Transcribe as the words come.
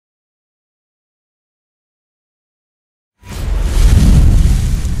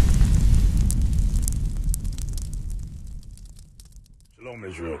Shalom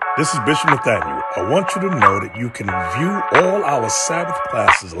Israel, this is Bishop Nathaniel. I want you to know that you can view all our Sabbath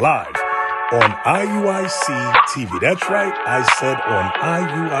classes live on IUIC TV. That's right, I said on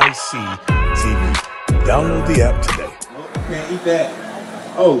IUIC TV. Download the app today. Can't eat that.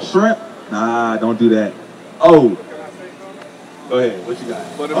 Oh, shrimp? Nah, don't do that. Oh. Go ahead, what you got?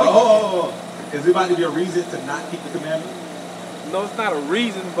 Oh. Is it about to be a reason to not keep the commandment? No, it's not a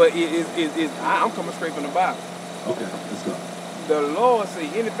reason, but I'm coming straight from the Bible. Okay, let's go. The Lord say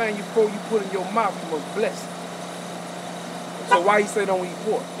anything you put in your mouth, you must bless it. So why he say don't eat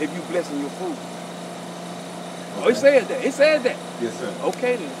pork if you blessing your food? Okay. Oh, he said that. He said that. Yes, sir.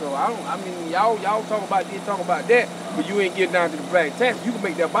 Okay then. So I mean, y'all talk about this, talk about that, but you ain't getting down to the black tax. You can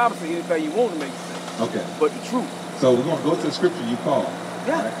make that Bible say anything you want to make it say. Okay. But the truth. So we're gonna go to the scripture you called.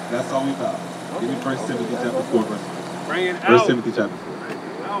 Yeah. Right? That's all we got. Give me 1 Timothy chapter 4, verse 4. Bring it 1 out. Timothy chapter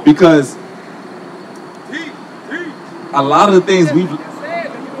 4. Because a lot of the things we've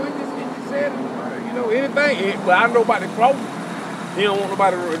anything, but I know about the cross. He don't want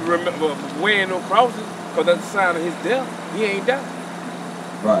nobody to remember wearing no crosses because that's a sign of his death. He ain't died.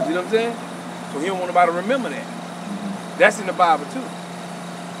 Right. You know what I'm saying? So he don't want nobody to remember that. That's in the Bible too.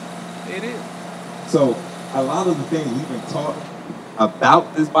 It is. So a lot of the things we've been taught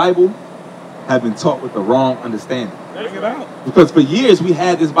about this Bible have been taught with the wrong understanding. Bring it out. Because for years we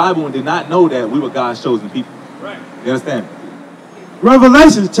had this Bible and did not know that we were God's chosen people. Right. You understand?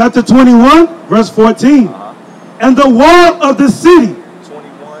 Revelation chapter 21, verse 14. And the wall of the city.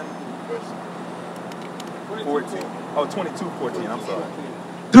 21, verse 14. Oh, 22, 14. I'm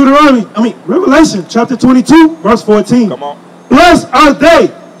sorry. Revelation chapter 22, verse 14. Come on. Blessed are they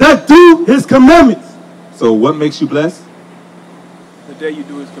that do his commandments. So what makes you blessed? The day you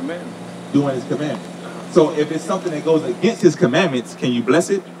do his commandments. Doing his commandments. So if it's something that goes against his commandments, can you bless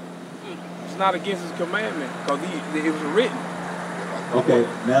it? It's not against his commandment because it was written. Okay,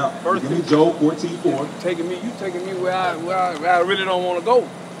 now give me Job 14:4. You taking me where I really don't want to go.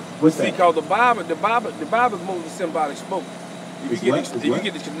 What's See, that? because the Bible is mostly symbolic spoken. You get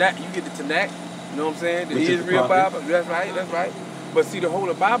the Tanakh, you know what I'm saying? The Israel Bible, that's right. But see, the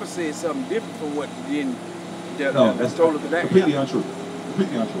whole Bible says something different from what that's told of the Tanakh. Completely untrue.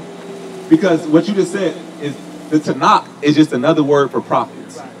 Completely untrue. Because what you just said is the Tanakh is just another word for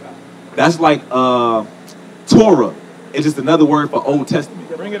prophets. That's like Torah. It's just another word for Old Testament.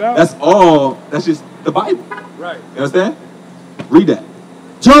 Bring it out. That's all. That's just the Bible. Right. You understand? Read that.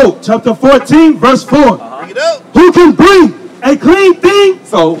 Job chapter 14, verse 4. Bring it up. Who can bring a clean thing?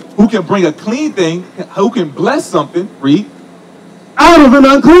 So who can bring a clean thing? Who can bless something? Read. Out of an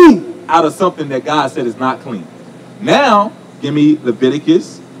unclean. Out of something that God said is not clean. Now, give me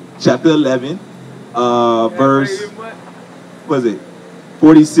Leviticus chapter 11, verse, what is it?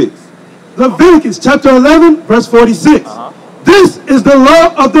 46. Leviticus chapter 11, verse 46. This is the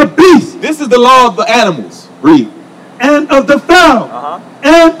law of the beast. This is the law of the animals. Read. And of the fowl.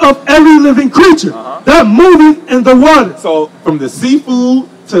 And of every living creature that moveth in the water. So from the seafood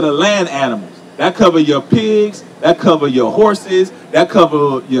to the land animals. That cover your pigs. That cover your horses. That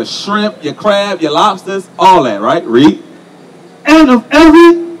cover your shrimp, your crab, your lobsters. All that, right? Read. And of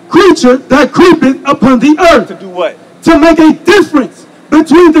every creature that creepeth upon the earth. To do what? To make a difference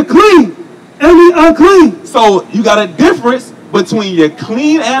between the clean and the unclean. So you got a difference between your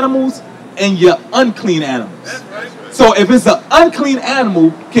clean animals and your unclean animals. So if it's an unclean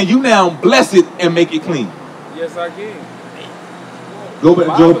animal, can you now bless it and make it clean? Yes, I can. Go back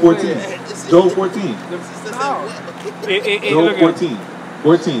to Job 14. Job 14. Job 14.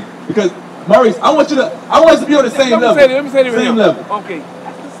 14. Because Maurice, I want us to be on the same level. Let me say this same level. Okay.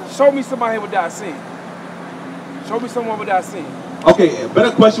 Show me somebody without sin. Show me someone without sin. Okay, a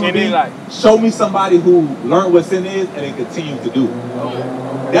better question would be, show me somebody who learned what sin is and then continues to do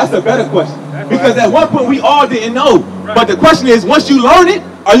it. That's a better question. Because at one point we all didn't know. But the question is, once you learn it,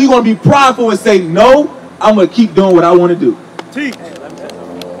 are you going to be prideful and say, no, I'm going to keep doing what I want to do?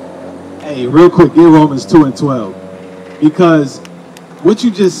 Hey, real quick, get Romans 2 and 12. Because what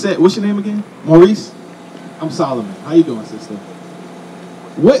you just said, what's your name again? Maurice? I'm Solomon. How you doing, sister?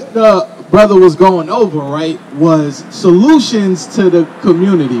 What the brother was going over, right, was solutions to the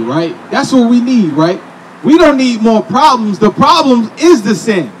community, right? That's what we need, right? We don't need more problems. The problem is the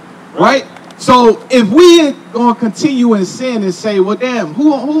sin, right? So if we ain't gonna continue in sin and say, well, damn,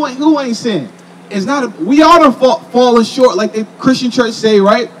 who ain't sin? It's not. We all done fallen short, like the Christian church say,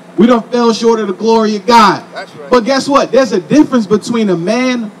 right? We done fell short of the glory of God. That's right. But guess what? There's a difference between a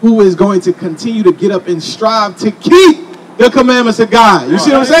man who is going to continue to get up and strive to keep the commandments of God. You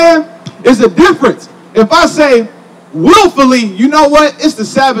see what I'm saying? There's a difference. If I say willfully, you know what? It's the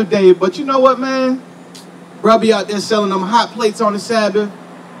Sabbath day, but you know what, man? Bro be out there selling them hot plates on the Sabbath,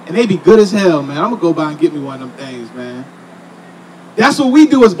 and they be good as hell, man. I'm going to go by and get me one of them things, man. That's what we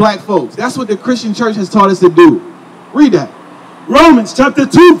do as black folks. That's what the Christian church has taught us to do. Read that. Romans chapter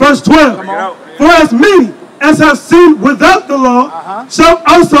 2, verse 12. For as many as have sinned without the law shall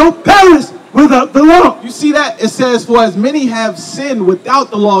also perish without the law. You see that? It says, for as many have sinned without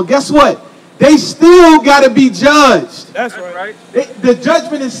the law. Guess what? They still got to be judged. That's right. The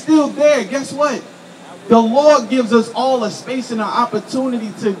judgment is still there. Guess what? The Lord gives us all a space and an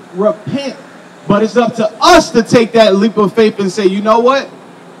opportunity to repent. But it's up to us to take that leap of faith and say, you know what?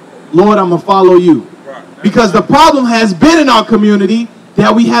 Lord, I'm going to follow you. Because the problem has been in our community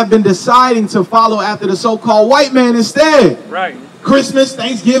that we have been deciding to follow after the so-called white man instead. Right. Christmas,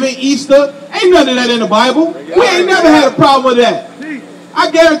 Thanksgiving, Easter, ain't none of that in the Bible. We ain't never had a problem with that. I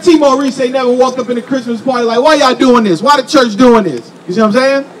guarantee Maurice ain't never walked up in a Christmas party like, why y'all doing this? Why the church doing this? You see what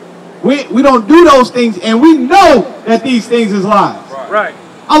I'm saying? We don't do those things, and we know that these things is lies. Right.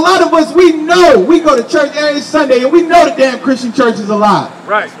 A lot of us, we know. We go to church every Sunday, and we know the damn Christian church is a lie.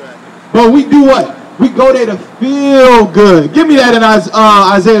 Right. But we do what? We go there to feel good. Give me that in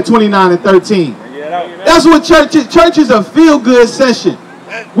Isaiah 29 and 13. That's what church is. Church is a feel-good session.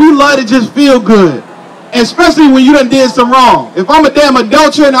 We love to just feel good. Especially when you done did some wrong. If I'm a damn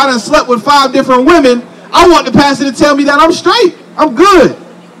adulterer and I done slept with 5 different women, I want the pastor to tell me that I'm straight. I'm good.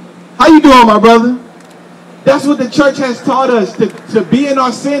 How you doing, my brother? That's what the church has taught us, to be in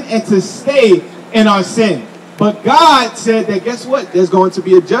our sin and to stay in our sin. But God said that, guess what? There's going to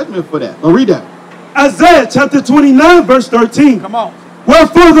be a judgment for that. Now read that. Isaiah chapter 29, verse 13. Come on.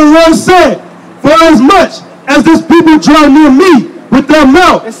 Wherefore the Lord said, for as much as this people draw near me with their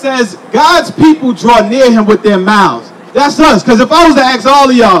mouth. It says God's people draw near him with their mouths. That's us. Because if I was to ask all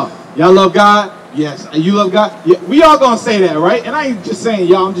of y'all love God? Yes. You love God? Yeah. We all going to say that, right? And I ain't just saying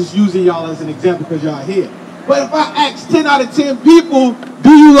y'all. I'm just using y'all as an example because y'all here. But if I ask 10 out of 10 people, do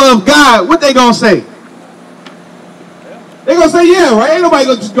you love God? What they going to say? They going to say, yeah, right? Ain't nobody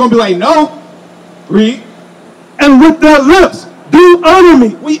just going to be like, no. Read. And with their lips do honor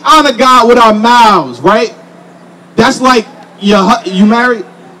me. We honor God with our mouths, right? That's like, you married?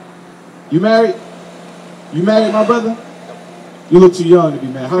 You married? You married, my brother? You look too young to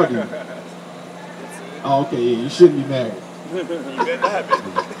be married. How old are you? Oh, okay, yeah, you shouldn't be married. You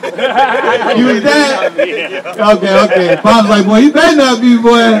was that? Okay. Bob's like, boy, you better not be,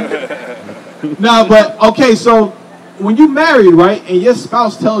 boy. No, but, okay, so when you married, right, and your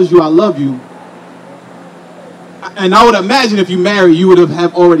spouse tells you, I love you, and I would imagine if you married, you would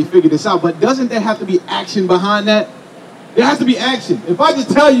have already figured this out, but doesn't there have to be action behind that? There has to be action. If I just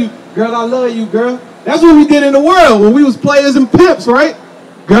tell you, girl, I love you, girl, that's what we did in the world when we was players and pimps, right?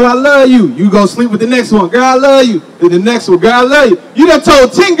 Girl, I love you. You go sleep with the next one. Girl, I love you. Then the next one. Girl, I love you. You done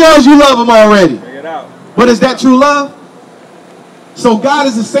told 10 girls you love them already. Bring it out. But is that true love? So God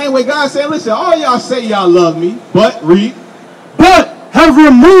is the same way. God said, listen, all y'all say y'all love me, but read. But have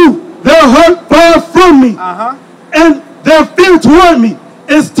removed their heart far from me. And their fear toward me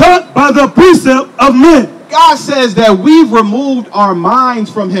is taught by the precept of men. God says that we've removed our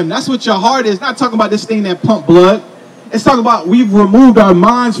minds from him. That's what your heart is. Not talking about this thing that pump blood. It's talking about we've removed our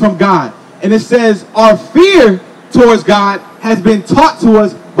minds from God. And it says our fear towards God has been taught to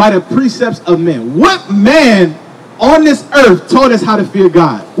us by the precepts of men. What man on this earth taught us how to fear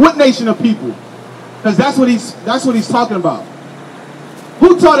God? What nation of people? Because that's what he's talking about.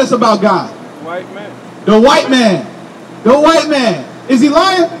 Who taught us about God? White man. The white man. The white man. Is he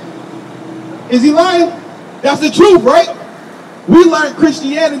lying? Is he lying? That's the truth, right? We learned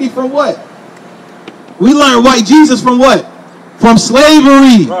Christianity from what? We learned white Jesus from what? From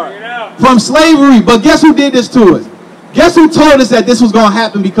slavery. Right. From slavery. But guess who did this to us? Guess who told us that this was going to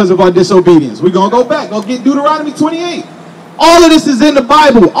happen because of our disobedience? We're going to go back. Go get Deuteronomy 28. All of this is in the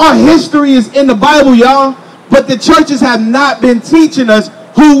Bible. Our history is in the Bible, y'all. But the churches have not been teaching us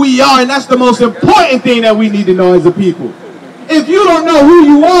who we are. And that's the most important thing that we need to know as a people. If you don't know who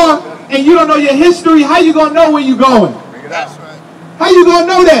you are and you don't know your history, how you going to know where you're going? How you going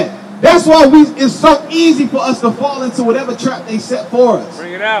to know that? That's why it's so easy for us to fall into whatever trap they set for us.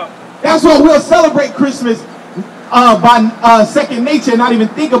 Bring it out. That's why we'll celebrate Christmas by second nature and not even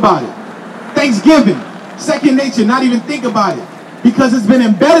think about it. Thanksgiving, second nature, not even think about it. Because it's been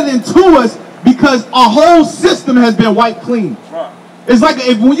embedded into us because our whole system has been wiped clean. Right. It's like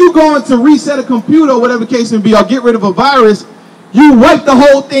when you go in to reset a computer or whatever the case may be or get rid of a virus, you wipe the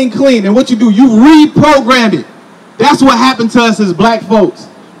whole thing clean. And what you do, you reprogram it. That's what happened to us as black folks.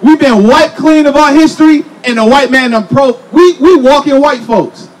 We've been wiped clean of our history, and the white man we walking white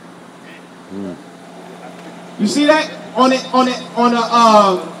folks. You see that on the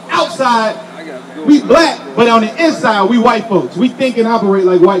outside, We black, but on the inside, we white folks. We think and operate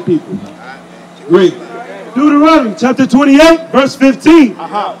like white people. Great. Deuteronomy chapter 28, verse 15.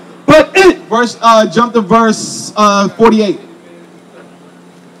 But it, Jump to verse 48.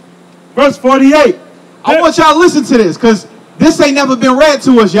 Verse 48. I want y'all to listen to this, because this ain't never been read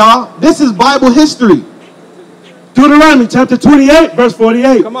to us, y'all. This is Bible history. Deuteronomy chapter 28, verse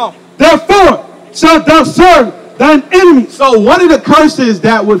 48. Come on. Therefore shalt thou serve thine enemies. So one of the curses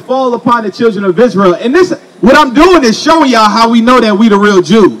that would fall upon the children of Israel, and this, what I'm doing is showing y'all how we know that we the real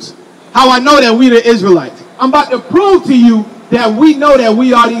Jews. How I know that we the Israelites. I'm about to prove to you that we know that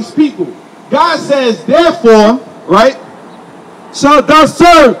we are these people. God says, therefore, right? Shalt thou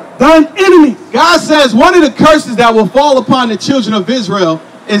serve thine enemies. God says one of the curses that will fall upon the children of Israel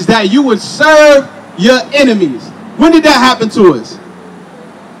is that you would serve your enemies. When did that happen to us?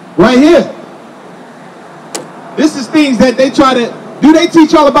 Right here. This is things that they try to, do they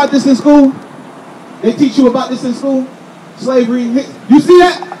teach y'all about this in school? They teach you about this in school? Slavery. You see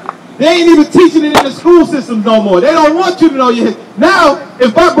that? They ain't even teaching it in the school systems no more. They don't want you to know your history. Now,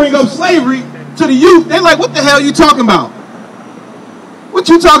 if I bring up slavery to the youth, they're like, what the hell are you talking about? What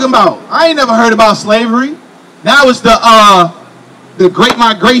you talking about? I ain't never heard about slavery. Now it's the Great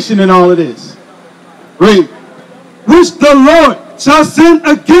Migration and all of this. Read. Which the Lord shall send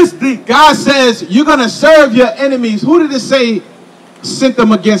against thee. God says you're going to serve your enemies. Who did it say sent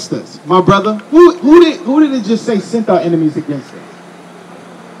them against us? My brother? Who did it just say sent our enemies against us?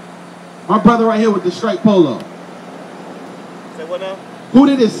 My brother right here with the striped polo. Say what now? Who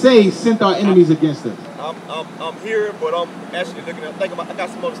did it say sent our enemies against us? I'm here, but I'm actually looking at, I got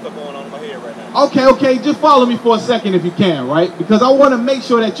some other stuff going on in my head right now. Okay, just follow me for a second if you can, right? Because I want to make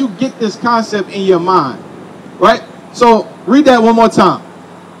sure that you get this concept in your mind, right? So, read that one more time.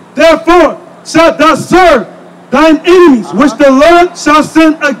 Therefore shalt thou serve thine enemies, which the Lord shall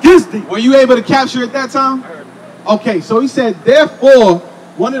send against thee. Were you able to capture it that time? Okay, so he said, therefore,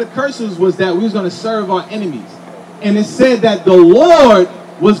 one of the curses was that we was going to serve our enemies. And it said that the Lord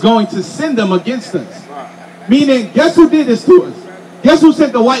was going to send them against us. Meaning, guess who did this to us? Guess who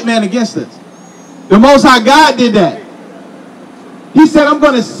sent the white man against us? The Most High God did that. He said, I'm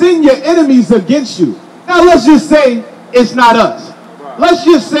going to send your enemies against you. Now, let's just say it's not us. Let's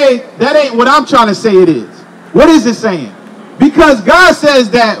just say that ain't what I'm trying to say it is. What is it saying? Because God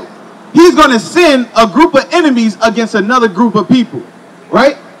says that he's going to send a group of enemies against another group of people.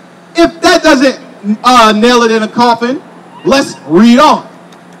 Right? If that doesn't nail it in a coffin, let's read on.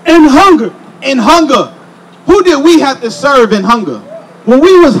 In hunger. In hunger. Who did we have to serve in hunger? When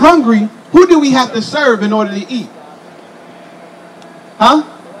we was hungry, who did we have to serve in order to eat? Huh?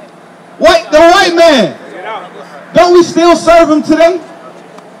 The white man. Don't we still serve him today?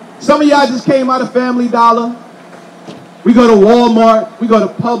 Some of y'all just came out of Family Dollar. We go to Walmart. We go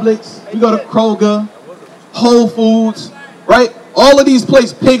to Publix. We go to Kroger. Whole Foods. Right? All of these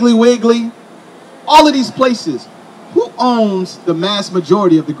places, Piggly Wiggly. All of these places. Who owns the mass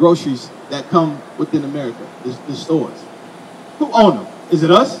majority of the groceries that come within America? The stores. Who own them? Is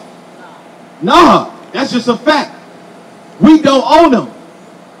it us? Nah, that's just a fact. We don't own them.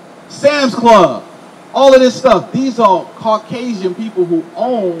 Sam's Club, all of this stuff. These are Caucasian people who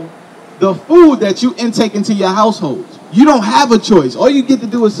own the food that you intake into your households. You don't have a choice. All you get to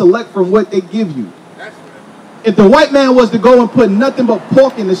do is select from what they give you. If the white man was to go and put nothing but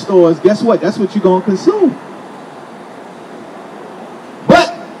pork in the stores, guess what? That's what you're going to consume.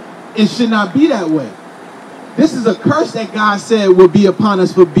 But it should not be that way. This is a curse that God said will be upon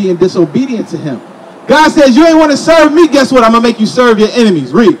us for being disobedient to him. God says, you ain't want to serve me, guess what? I'm going to make you serve your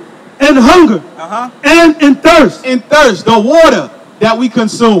enemies. Read. In hunger. And in thirst. In thirst, the water that we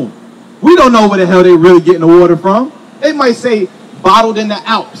consume. We don't know where the hell they really getting the water from. They might say bottled in the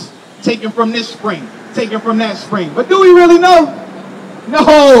Alps, taken from this spring, taken from that spring. But do we really know?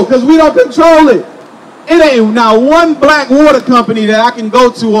 No, because we don't control it. It ain't not one black water company that I can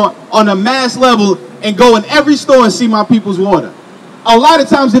go to on a mass level and go in every store and see my people's water. A lot of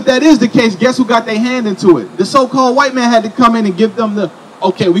times, if that is the case, guess who got their hand into it? The so-called white man had to come in and give them the,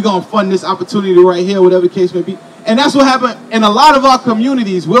 okay, we're going to fund this opportunity right here, whatever the case may be. And that's what happened in a lot of our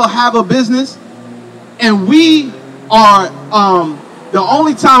communities. We'll have a business, and we are, the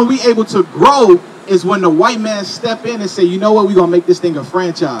only time we able to grow is when the white man step in and say, you know what, we're going to make this thing a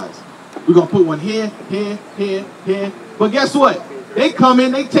franchise. We're going to put one here, here, here, here. But guess what? They come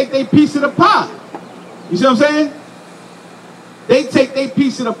in, they take their piece of the pie. You see what I'm saying? They take their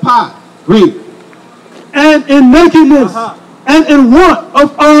piece of the pie. Read. And in nakedness and in want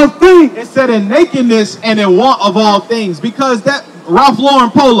of all things. It said in nakedness and in want of all things. Because that Ralph Lauren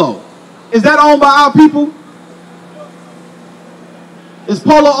polo, is that owned by our people? Is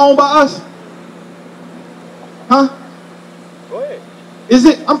polo owned by us? Huh? Go ahead. Is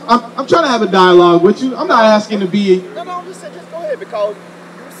it? I'm trying to have a dialogue with you. I'm not asking to be. No, I'm just saying, just go ahead, because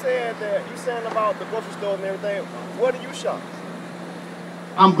you saying about the grocery store and everything. Where do you shop?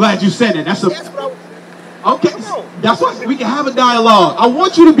 I'm glad you said that. That's what I okay. That's why we can have a dialogue. I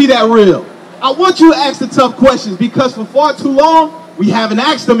want you to be that real. I want you to ask the tough questions, because for far too long we haven't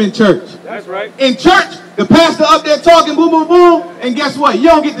asked them in church. That's right. In church, the pastor up there talking boom, boom, boom, and guess what? You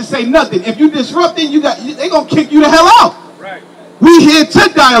don't get to say nothing. If you disrupting, they gonna kick you the hell out. Right. We here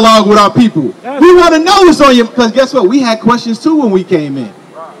to dialogue with our people. We want to know what's on you, because guess what? We had questions too when we came in.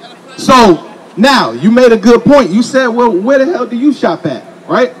 So now you made a good point. You said, well, where the hell do you shop at?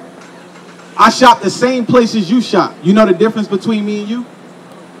 Right? I shop the same places you shop. You know the difference between me and you?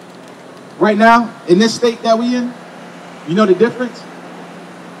 Right now, in this state that we in, you know the difference?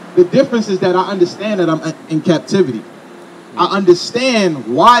 The difference is that I understand that I'm in captivity. I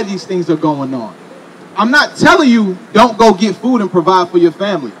understand why these things are going on. I'm not telling you don't go get food and provide for your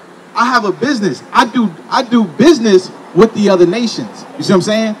family. I have a business. I do business with the other nations. You see what I'm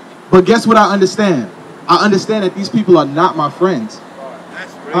saying? But guess what I understand? I understand that these people are not my friends.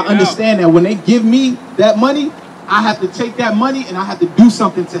 I understand that when they give me that money, I have to take that money and I have to do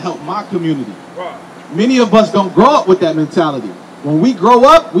something to help my community. Many of us don't grow up with that mentality. When we grow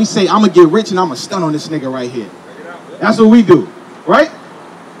up, we say, I'm going to get rich and I'm going to stun on this nigga right here. That's what we do, right?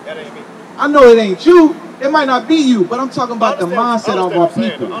 That ain't me. I know it ain't you. It might not be you, but I'm talking about the mindset of our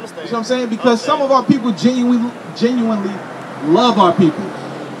people. You know what I'm saying? Because some of our people genuinely love our people.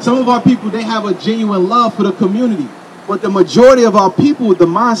 Some of our people, they have a genuine love for the community. But the majority of our people, the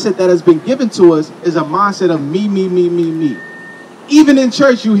mindset that has been given to us is a mindset of me, me, me, me, me. Even in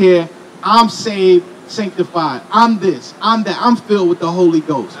church you hear, I'm saved, sanctified, I'm this, I'm that, I'm filled with the Holy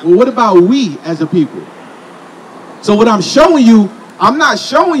Ghost. Well, what about we as a people? So what I'm showing you, I'm not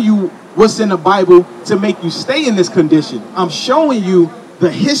showing you what's in the Bible to make you stay in this condition. I'm showing you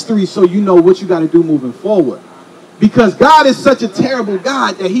the history so you know what you got to do moving forward. Because God is such a terrible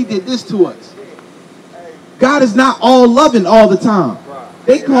God that he did this to us. God is not all loving all the time.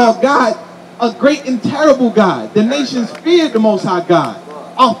 They call God a great and terrible God. The nations feared the Most High God.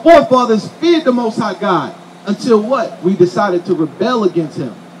 Our forefathers feared the Most High God. Until what? We decided to rebel against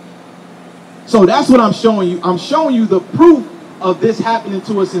him. So that's what I'm showing you. I'm showing you the proof of this happening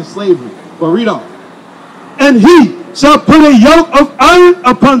to us in slavery. But read on. And he shall put a yoke of iron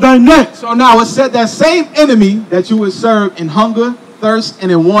upon thy neck. So now it said that same enemy that you would serve in hunger, thirst,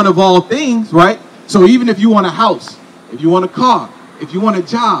 and in want of all things, right? So even if you want a house, if you want a car, if you want a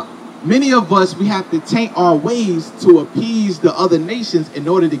job, many of us, we have to taint our ways to appease the other nations in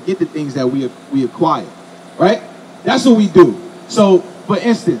order to get the things that we acquire, right? That's what we do. So, for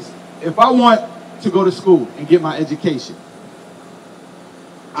instance, if I want to go to school and get my education,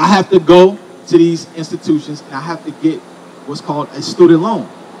 I have to go to these institutions and I have to get what's called a student loan.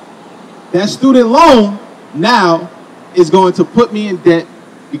 That student loan now is going to put me in debt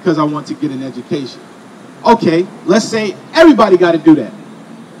because I want to get an education. Okay, let's say everybody got to do that.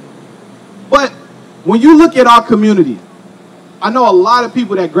 But when you look at our community, I know a lot of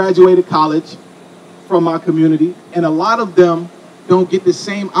people that graduated college from our community, and a lot of them don't get the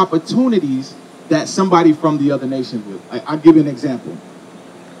same opportunities that somebody from the other nations would. I'll give you an example.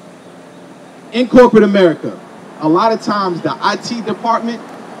 In corporate America, a lot of times the IT department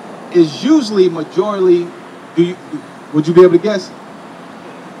is usually majority. Would you be able to guess?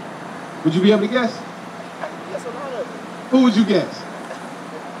 Would you be able to guess? Yes, a lot of it. Who would you guess?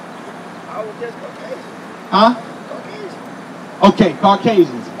 I would guess Caucasian. Huh? Caucasian. Okay,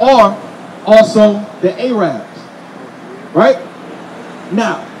 Caucasians. Or also the Arabs. Right?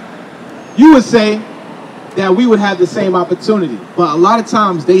 Now, you would say that we would have the same opportunity. But a lot of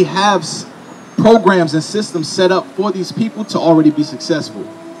times they have programs and systems set up for these people to already be successful.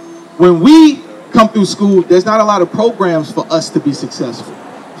 When we come through school, there's not a lot of programs for us to be successful.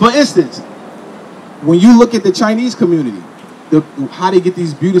 For instance, when you look at the Chinese community, how they get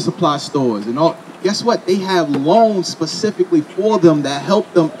these beauty supply stores and all, guess what? They have loans specifically for them that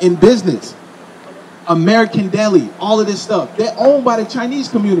help them in business. American Deli, all of this stuff, they're owned by the Chinese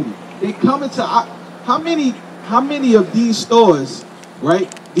community. They come into how many of these stores,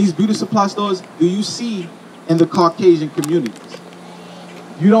 right? These beauty supply stores, do you see in the Caucasian communities?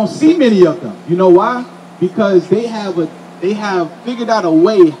 You don't see many of them. You know why? Because they have figured out a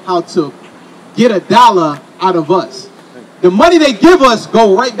way how to get $1 out of us. The money they give us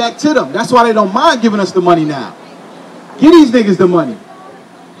go right back to them. That's why they don't mind giving us the money now. Give these niggas the money.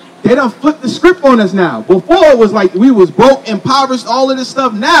 They done flipped the script on us now. Before it was like we was broke, impoverished, all of this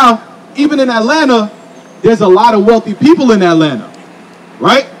stuff. Now, even in Atlanta, there's a lot of wealthy people in Atlanta.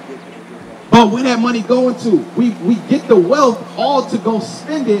 Right? But where that money going to? We get the wealth all to go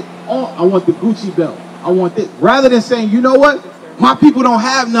spend it on, I want the Gucci belt. I want this. Rather than saying, you know what? My people don't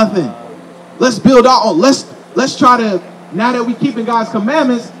have nothing. Let's build our own. Let's try to, now that we keeping God's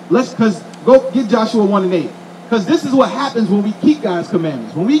commandments, go get Joshua 1:8. Because this is what happens when we keep God's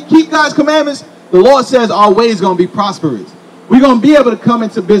commandments. When we keep God's commandments, the Lord says our way is going to be prosperous. We're going to be able to come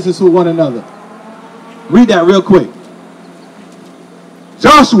into business with one another. Read that real quick.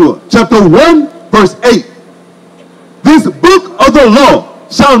 Joshua chapter 1 verse 8. This book of the law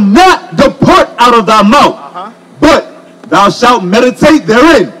shall not depart out of thy mouth, but thou shalt meditate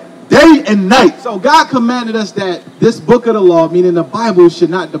therein day and night. So God commanded us that this book of the law, meaning the Bible,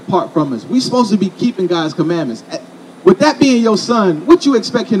 should not depart from us. We're supposed to be keeping God's commandments. With that being your son, what you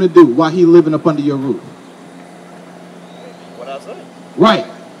expect him to do while he living up under your roof? What I said. Right.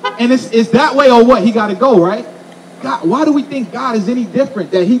 And it's that way or what? He got to go, right? God, why do we think God is any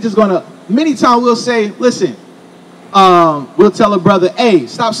different? That he just going to, many times we'll say, listen, we'll tell a brother, hey,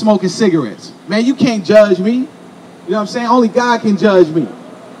 stop smoking cigarettes. Man, you can't judge me. You know what I'm saying? Only God can judge me.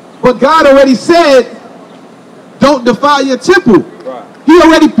 But God already said, don't defile your temple. Right. He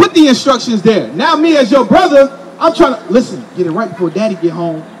already put the instructions there. Now me as your brother, I'm trying to, listen, get it right before daddy get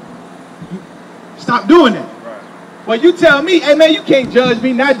home. Stop doing that. Right. Well, you tell me, hey man, you can't judge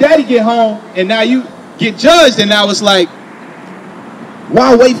me. Now daddy get home, and now you get judged, and now it's like,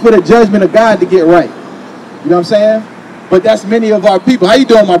 why wait for the judgment of God to get right? You know what I'm saying? But that's many of our people. How you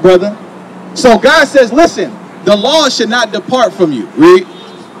doing, my brother? So God says, listen, the law should not depart from you. Read.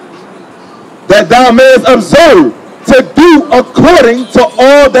 That thou mayest observe to do according to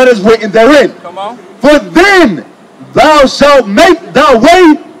all that is written therein. Come on. For then thou shalt make thy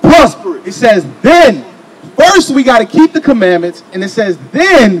way prosperous. It says then. First we got to keep the commandments, and it says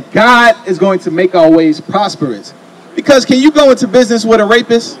then God is going to make our ways prosperous. Because can you go into business with a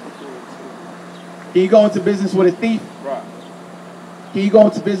rapist? Can you go into business with a thief? Right. Can you go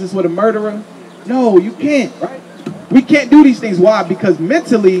into business with a murderer? No, you can't, right? We can't do these things. Why? Because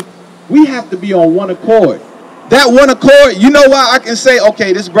mentally, we have to be on one accord. That one accord, you know why I can say,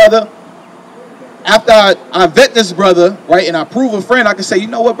 okay, this brother, after I vet this brother, right, and I prove a friend, I can say, you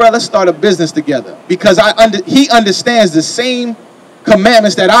know what, brother, let's start a business together. Because he understands the same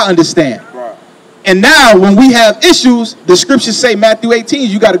commandments that I understand. Right. And now, when we have issues, the scriptures say, Matthew 18,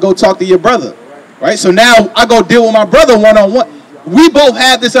 you got to go talk to your brother. Right? So now, I go deal with my brother one-on-one. We both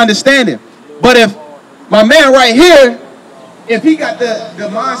have this understanding. But if my man right here, if he got the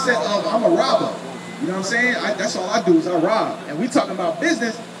mindset of, I'm a robber, you know what I'm saying? That's all I do is I rob. And we talking about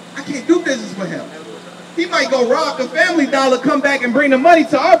business, I can't do business with him. He might go rob the Family Dollar, come back and bring the money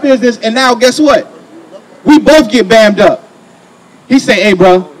to our business, and now guess what? We both get bammed up. He say, hey,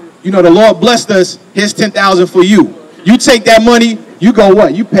 bro, you know, the Lord blessed us. Here's $10,000 for you. You take that money, you go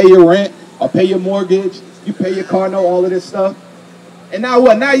what? You pay your rent, or pay your mortgage, you pay your car note, all of this stuff. And now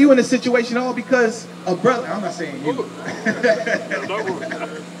what? Now you in a situation all because a brother. I'm not saying you.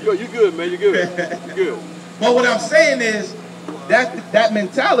 Yo, you good, man. You good. You good. But what I'm saying is that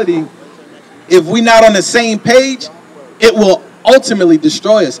mentality, if we're not on the same page, it will ultimately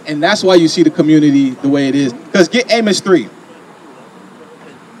destroy us. And that's why you see the community the way it is. Because get Amos 3.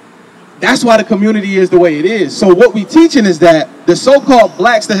 That's why the community is the way it is. So what we teaching is that the so-called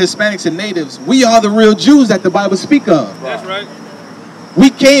blacks, the Hispanics, and natives, we are the real Jews that the Bible speak of. That's right. We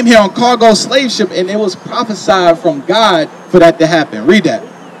came here on cargo slave ship, and it was prophesied from God for that to happen. Read that.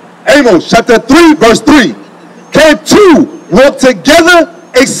 Amos chapter 3 verse 3. Can two walk together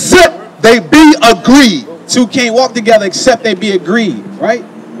except they be agreed? Two can't walk together except they be agreed, right?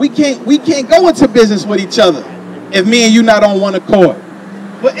 We can't go into business with each other if me and you not on one accord.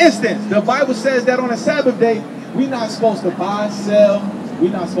 For instance, the Bible says that on a Sabbath day, we're not supposed to buy, sell,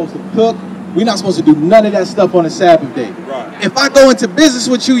 we're not supposed to cook, we're not supposed to do none of that stuff on a Sabbath day. Right. If I go into business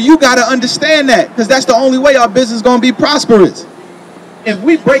with you, you got to understand that, because that's the only way our business is going to be prosperous. If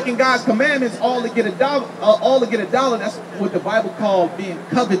we breaking God's commandments all to get a dollar, that's what the Bible called being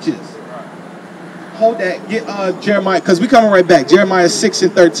covetous. Right. Hold that, get Jeremiah, because we coming right back. Jeremiah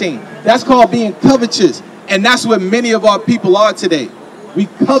 6:13. That's called being covetous, and that's what many of our people are today. We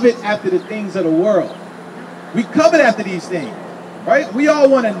covet after the things of the world. We covet after these things, right? We all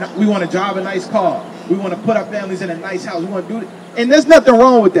want to drive a nice car. We want to put our families in a nice house. We want to do it. And there's nothing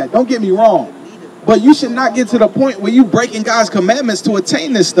wrong with that. Don't get me wrong. But you should not get to the point where you breaking God's commandments to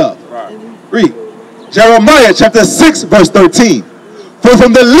attain this stuff. Right. Read. Jeremiah chapter 6 verse 13. For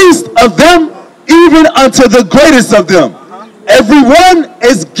from the least of them even unto the greatest of them, everyone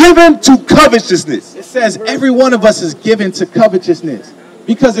is given to covetousness. It says every one of us is given to covetousness.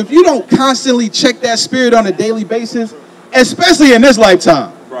 Because if you don't constantly check that spirit on a daily basis, especially in this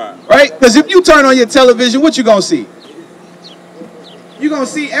lifetime, right? Because if you turn on your television, what you gonna see? You're gonna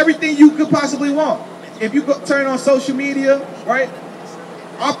see everything you could possibly want. If you turn on social media, right?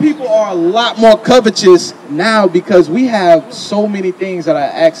 Our people are a lot more covetous now because we have so many things at our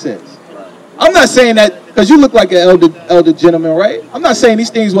access. I'm not saying that because you look like an elder gentleman, right? I'm not saying these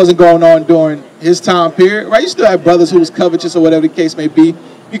things wasn't going on during his time period, right? You still have brothers who was covetous or whatever the case may be,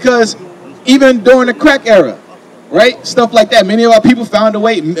 because even during the crack era, right? Stuff like that. Many of our people found a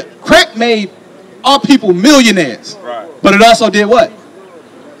way. Crack made our people millionaires, but it also did what?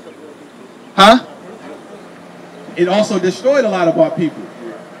 Huh? It also destroyed a lot of our people.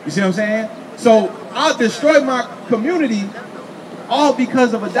 You see what I'm saying? So I'll destroy my community all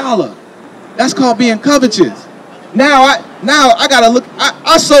because of $1. That's called being covetous. Now I gotta look.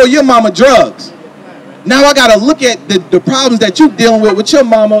 I sold your mama drugs. Now I gotta look at the problems that you dealing with your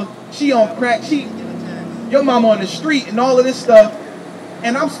mama. She on crack. Your mama on the street and all of this stuff.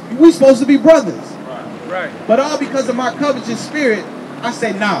 And we supposed to be brothers. Right. But all because of my covetous spirit, I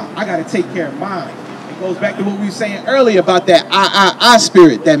say, nah, I gotta take care of mine. It goes back to what we were saying earlier about that I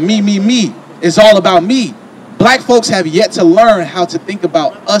spirit, that me. It's all about me. Black folks have yet to learn how to think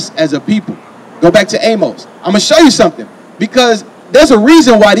about us as a people. Go back to Amos. I'm going to show you something, because there's a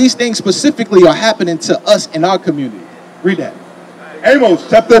reason why these things specifically are happening to us in our community. Read that. Amos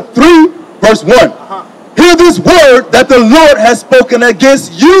chapter 3, verse 1. Hear this word that the Lord has spoken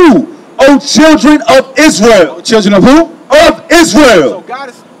against you, O children of Israel. Children of who? Of Israel. So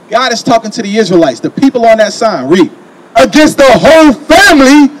God is talking to the Israelites, the people on that sign. Read. Against the whole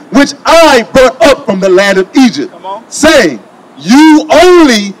family which I brought up from the land of Egypt, saying, you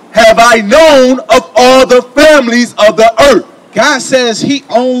only have I known of all the families of the earth. God says he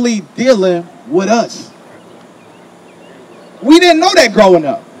only dealing with us. We didn't know that growing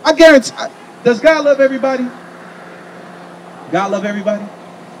up. I guarantee. Does God love everybody? God love everybody?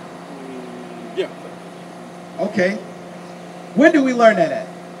 Yeah. Okay. When do we learn that at?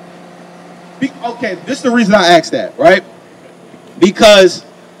 Okay, this is the reason I asked that, right? Because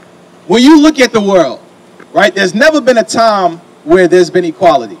when you look at the world, right, there's never been a time where there's been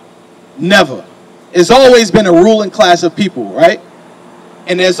equality. Never. It's always been a ruling class of people, right?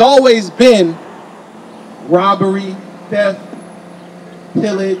 And there's always been robbery, theft,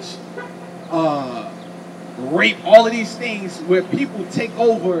 pillage, rape, all of these things where people take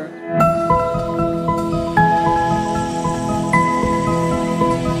over.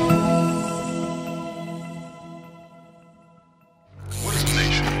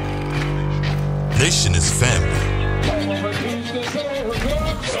 Nation is family.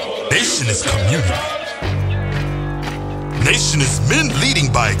 Nation is community. Nation is men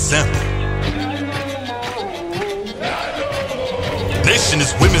leading by example. Nation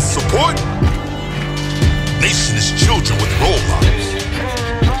is women's support. Nation is children with role models.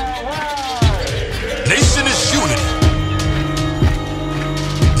 Nation is unity.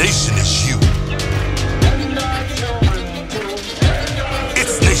 Nation is